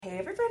Hey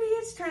everybody,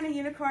 it's Trending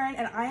Unicorn,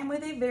 and I am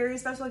with a very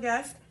special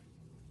guest.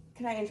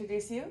 Can I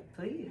introduce you?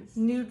 Please.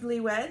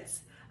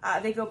 Nudelyweds.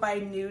 They go by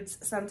Nudes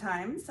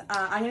sometimes.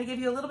 I'm going to give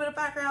you a little bit of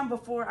background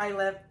before I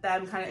let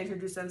them kind of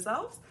introduce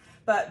themselves.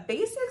 But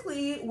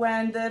basically,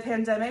 when the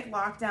pandemic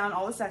locked down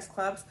all the sex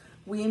clubs,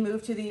 we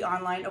moved to the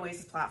online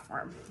Oasis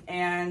platform.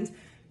 And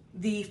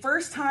the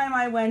first time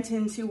I went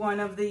into one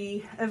of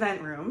the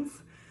event rooms,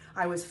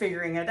 I was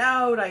figuring it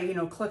out,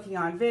 clicking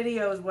on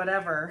videos,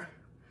 whatever.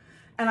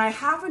 And I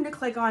happened to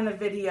click on a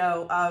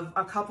video of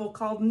a couple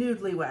called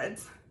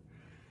Nudelyweds.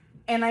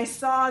 And I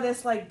saw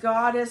this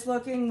goddess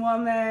looking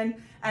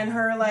woman and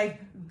her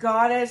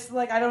goddess,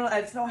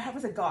 it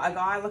was a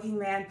guy looking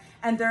man.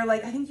 And they're I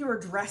think you were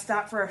dressed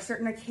up for a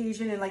certain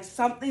occasion and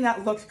something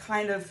that looked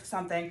kind of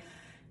something.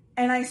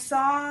 And I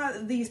saw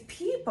these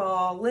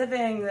people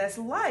living this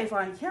life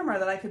on camera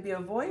that I could be a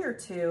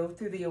voyeur to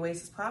through the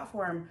Oasis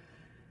platform.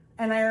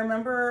 And I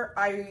remember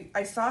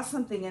I saw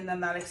something in them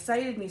that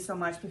excited me so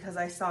much because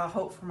I saw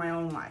hope for my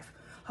own life,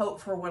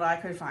 hope for what I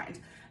could find.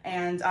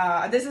 And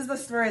this is the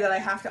story that I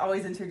have to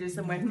always introduce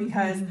them with,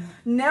 because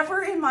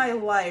never in my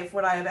life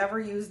would I have ever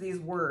used these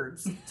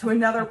words to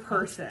another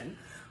person.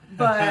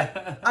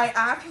 But I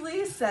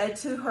actually said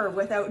to her,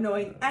 without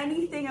knowing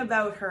anything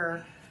about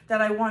her,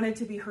 that I wanted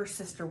to be her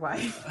sister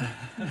wife.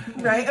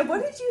 Right? And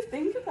what did you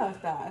think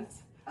about that?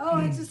 Oh,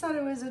 I just thought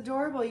it was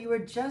adorable. You were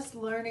just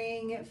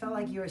learning. It felt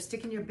like you were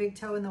sticking your big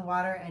toe in the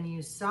water and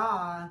you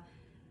saw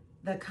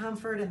the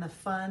comfort and the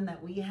fun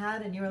that we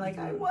had. And you were like,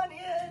 I want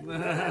it.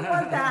 I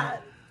want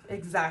that.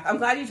 Exactly. I'm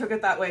glad you took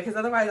it that way, because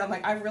otherwise I'm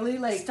I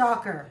really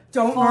stalker.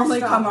 Don't normally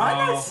come on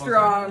that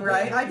strong,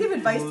 right? I give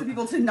advice to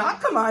people to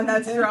not come on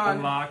that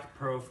strong. Lock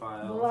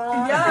profile.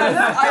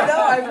 Yeah, I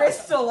know. I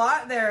risked a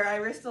lot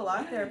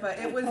there. But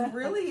it was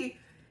really...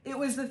 It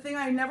was the thing.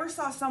 I never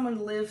saw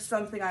someone live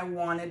something I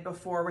wanted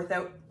before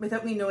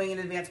without me knowing in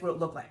advance what it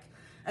looked like.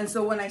 And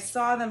so when I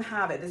saw them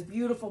have it, this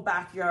beautiful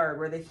backyard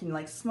where they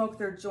can smoke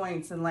their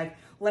joints and let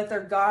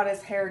their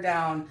goddess hair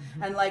down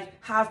and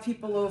have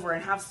people over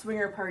and have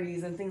swinger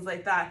parties and things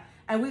like that.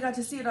 And we got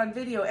to see it on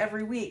video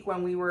every week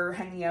when we were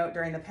hanging out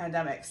during the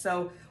pandemic.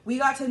 So we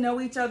got to know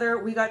each other.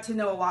 We got to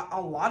know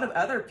a lot of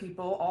other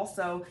people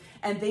also.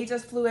 And they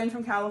just flew in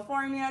from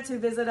California to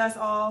visit us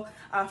all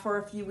for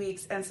a few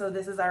weeks. And so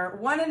this is our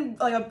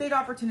a big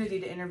opportunity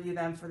to interview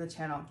them for the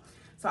channel.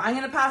 So I'm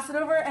going to pass it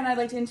over, and I'd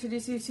like to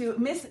introduce you to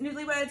Miss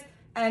Nudelyweds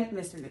and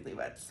Mr.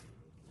 Nudelyweds.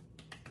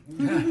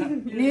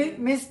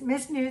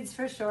 Miss Nudes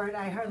for short.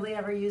 I hardly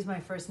ever use my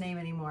first name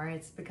anymore.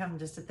 It's become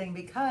just a thing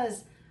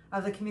because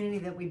of the community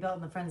that we built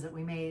and the friends that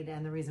we made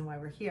and the reason why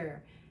we're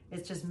here.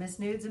 It's just Miss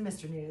Nudes and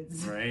Mr.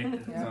 Nudes. Right.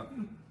 Yeah.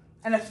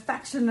 And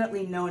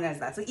affectionately known as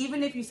that. So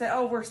even if you say,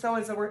 oh, we're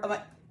so-and-so, I'm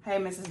like, hey,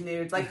 Mrs.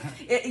 Nudes.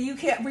 You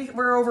can't,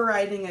 we're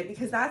overriding it,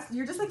 because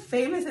you're just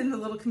famous in the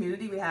little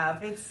community we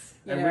have.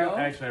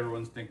 Actually,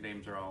 everyone's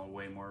nicknames are all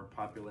way more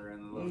popular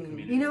in the little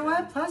community. You know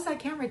what? Plus, I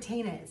can't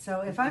retain it.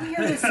 So if I'm here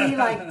to see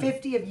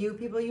 50 of you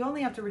people, you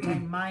only have to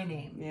retain my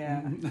name.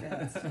 Yeah,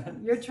 that's true.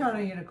 You're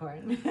Toronto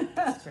Unicorn.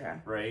 That's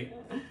true. Right?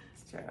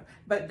 It's true.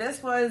 But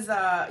this was,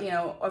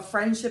 a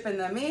friendship in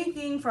the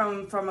making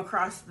from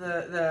across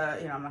the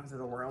I'm not going to say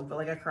the world,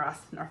 but across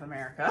North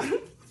America.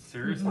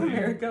 Seriously?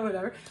 America,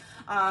 whatever.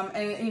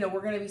 And we're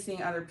going to be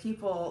seeing other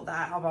people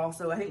that have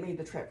also, I think, made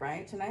the trip,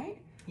 right?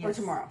 Tonight? Yes. Or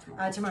tomorrow?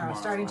 Tomorrow.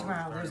 Starting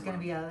tomorrow. There's going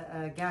to be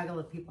a gaggle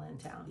of people in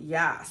town.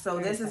 Yeah, so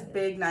Very this excited. is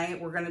big night.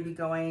 We're going to be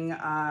going,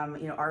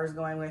 R's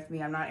going with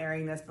me. I'm not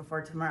airing this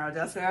before tomorrow,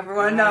 just so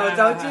everyone knows.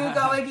 Don't you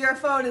go into your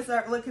phone and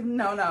start looking.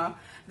 No.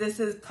 This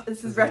is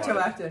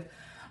retroactive.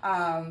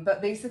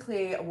 But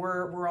basically,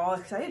 we're all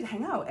excited to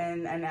hang out,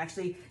 and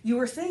actually, you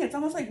were saying it's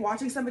almost like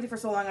watching somebody for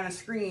so long on a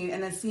screen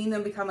and then seeing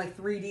them become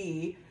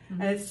 3D,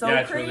 and it's so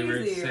it's crazy,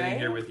 really weird sitting right?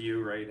 here with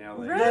you right now.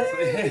 Right?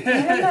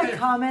 Even the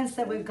comments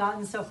that we've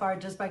gotten so far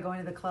just by going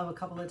to the club a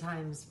couple of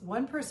times.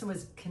 One person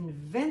was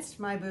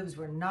convinced my boobs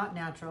were not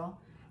natural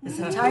this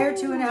entire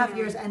 2.5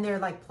 years, and they're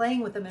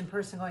playing with them in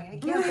person, going, I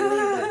can't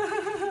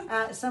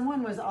believe it.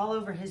 Someone was all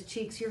over his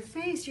cheeks. Your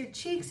face, your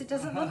cheeks. It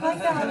doesn't look like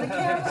that on the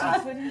camera.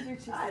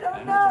 I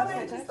don't know.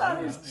 They just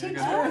thought his cheeks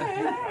were.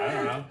 I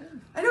don't know.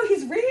 I know,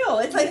 he's real.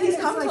 It's he's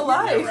come to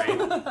life. Right.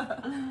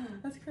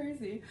 That's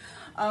crazy.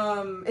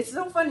 It's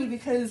so funny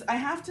because I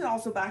have to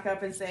also back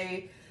up and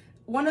say,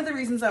 one of the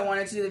reasons I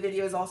wanted to do the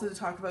video is also to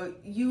talk about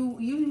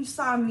you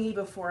saw me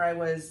before I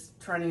was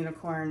Toronto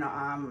Unicorn,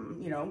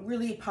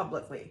 really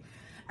publicly.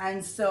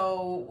 And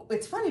so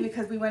it's funny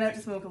because we went out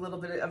to smoke a little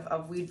bit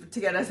of weed to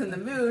get us in the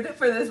mood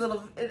for this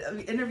little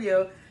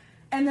interview.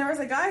 And there was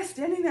a guy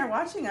standing there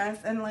watching us,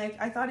 and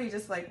I thought he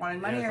just wanted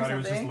money or something. I thought he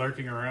was just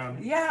lurking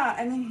around. Yeah,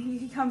 and then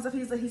he comes up,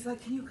 he's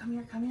like, can you come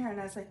here?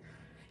 And I was like,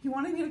 he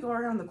wanted me to go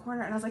around the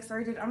corner, and I was like,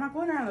 sorry, dude, I'm not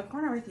going around the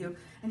corner with you.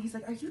 And he's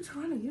like, are you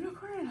Toronto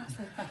Unicorn? And I was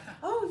like,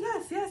 oh,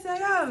 yes, I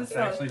am. It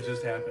actually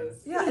just happened.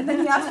 Yeah, and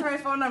then he asked for my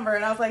phone number,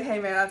 and I was like, hey,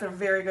 man, that's a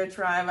very good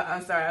try, but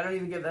I'm sorry, I don't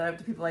even give that up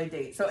to people I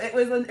date. So it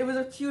was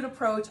a cute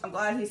approach. I'm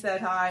glad he said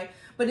hi,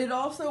 but it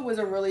also was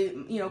a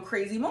really,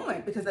 crazy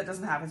moment, because that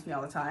doesn't happen to me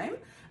all the time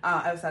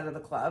outside of the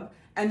club.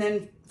 And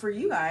then for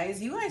you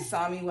guys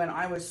saw me when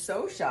I was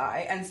so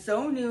shy and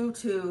so new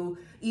to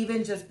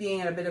even just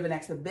being a bit of an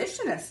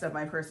exhibitionist of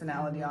my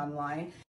personality online.